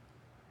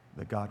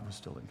that God was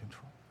still in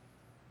control.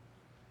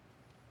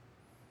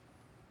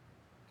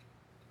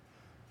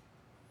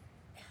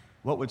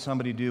 What would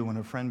somebody do when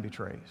a friend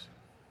betrays?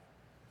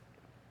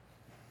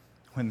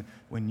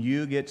 When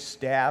you get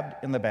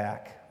stabbed in the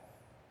back,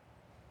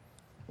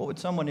 what would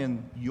someone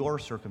in your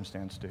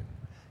circumstance do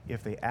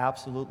if they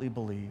absolutely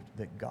believed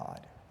that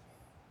God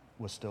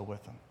was still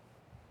with them?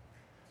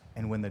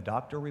 And when the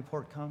doctor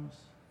report comes,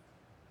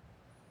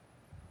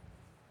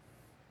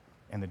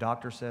 and the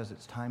doctor says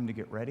it's time to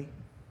get ready,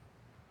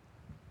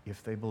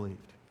 if they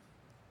believed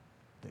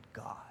that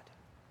God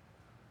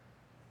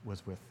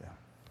was with them.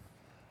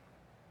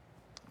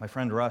 My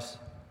friend Russ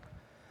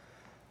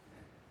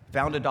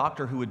found a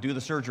doctor who would do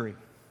the surgery.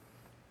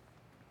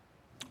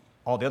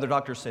 All the other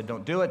doctors said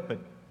don't do it, but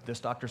this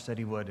doctor said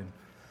he would. And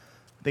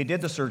they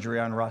did the surgery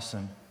on Russ,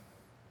 and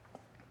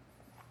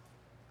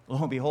lo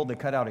and behold, they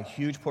cut out a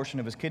huge portion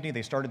of his kidney.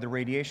 They started the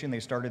radiation. They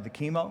started the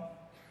chemo.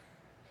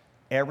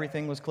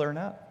 Everything was clearing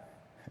up.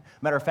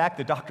 Matter of fact,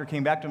 the doctor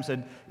came back to him and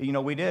said, you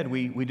know, we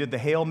did the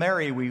Hail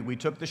Mary. We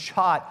took the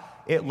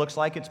shot. It looks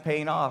like it's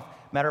paying off.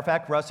 Matter of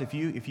fact, Russ, if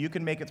you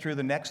can make it through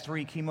the next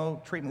 3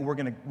 chemo treatment,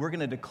 we're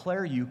gonna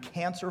declare you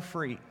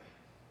cancer-free.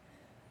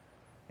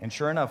 And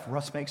sure enough,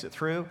 Russ makes it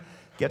through,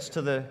 gets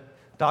to the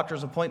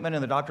doctor's appointment,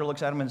 and the doctor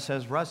looks at him and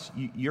says, Russ,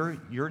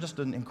 you're just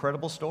an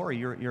incredible story.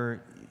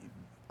 You're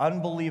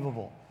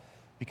unbelievable,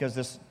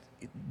 because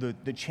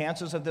the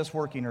chances of this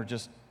working are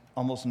just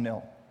almost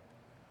nil.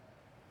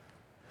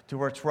 To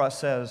which Russ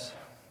says,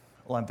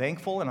 well, I'm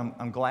thankful and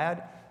I'm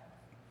glad,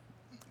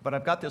 but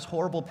I've got this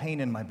horrible pain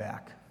in my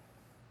back.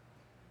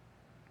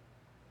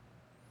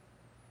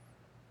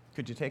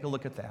 Could you take a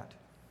look at that?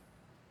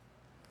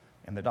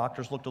 And the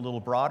doctors looked a little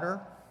broader.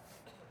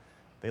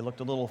 They looked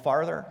a little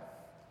farther,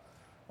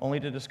 only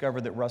to discover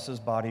that Russ's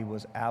body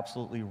was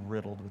absolutely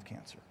riddled with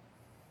cancer.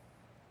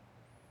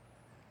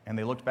 And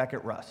they looked back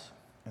at Russ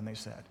and they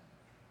said,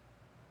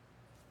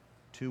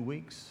 2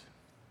 weeks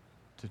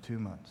to 2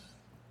 months.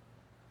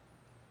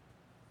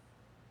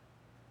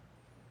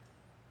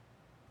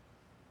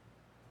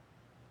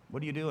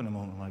 What do you do in a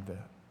moment like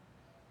that?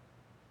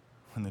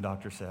 When the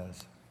doctor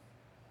says,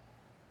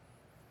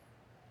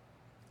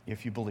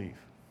 if you believe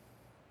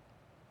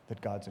that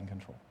God's in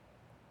control.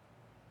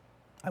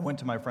 I went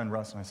to my friend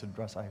Russ and I said,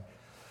 Russ,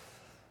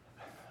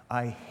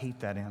 I hate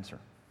that answer.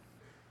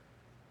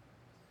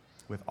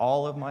 With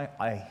all of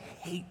I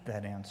hate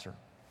that answer.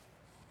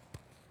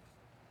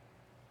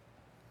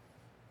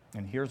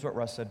 And here's what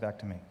Russ said back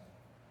to me.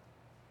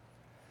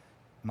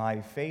 My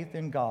faith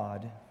in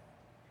God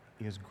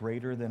is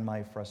greater than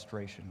my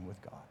frustration with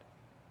God.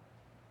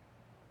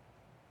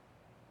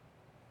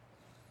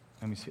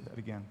 Let me say that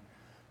again.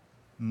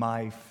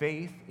 My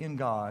faith in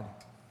God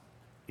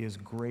is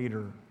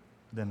greater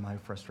than my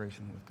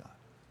frustration with God.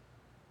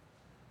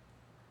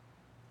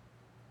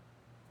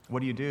 What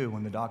do you do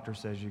when the doctor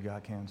says you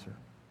got cancer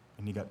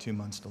and you got 2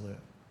 months to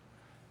live?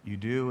 You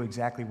do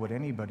exactly what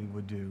anybody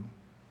would do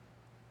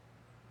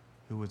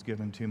who was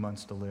given 2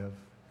 months to live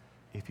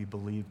if you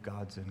believe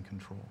God's in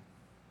control.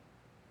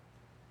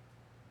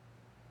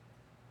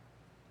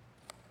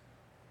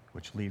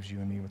 Which leaves you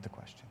and me with the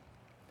question,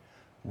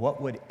 what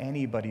would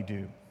anybody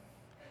do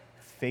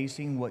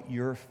facing what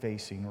you're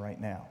facing right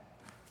now,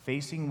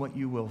 facing what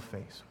you will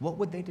face? What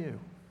would they do?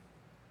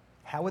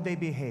 How would they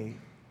behave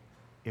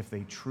if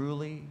they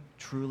truly,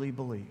 truly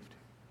believed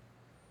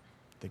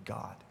that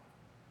God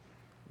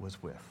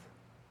was with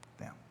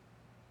them?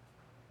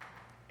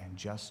 And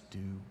just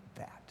do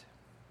that.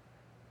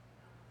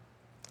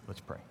 Let's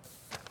pray.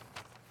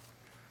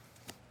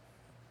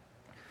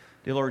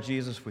 Dear Lord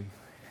Jesus,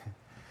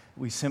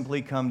 we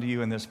simply come to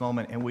you in this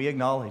moment and we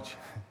acknowledge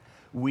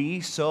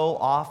we so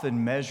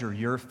often measure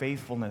your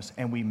faithfulness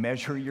and we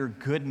measure your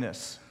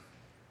goodness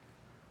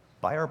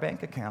by our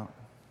bank account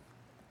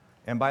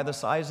and by the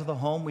size of the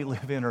home we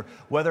live in or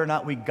whether or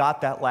not we got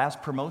that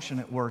last promotion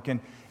at work.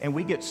 And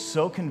we get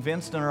so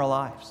convinced in our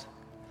lives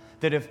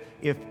that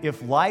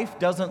if life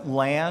doesn't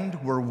land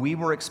where we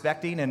were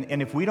expecting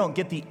and if we don't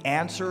get the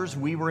answers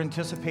we were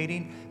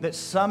anticipating, that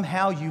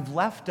somehow you've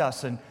left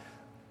us and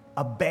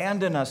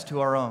abandoned us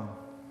to our own.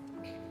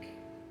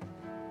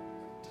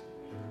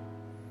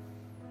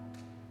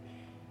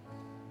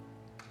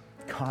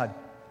 God,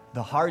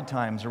 the hard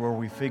times are where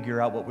we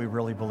figure out what we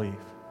really believe,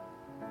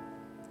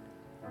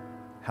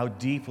 how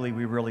deeply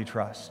we really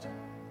trust.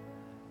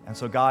 And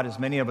so, God, as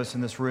many of us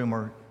in this room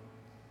are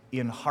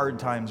in hard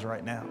times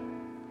right now,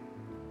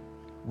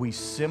 we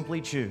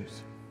simply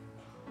choose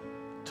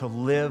to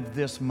live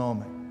this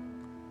moment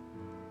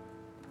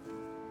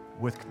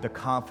with the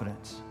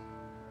confidence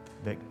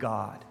that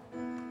God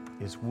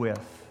is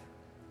with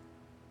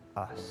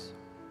us.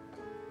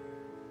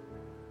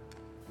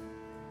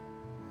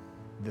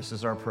 This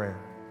is our prayer.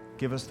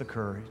 Give us the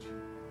courage.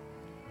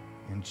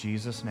 In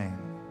Jesus' name,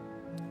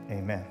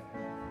 amen.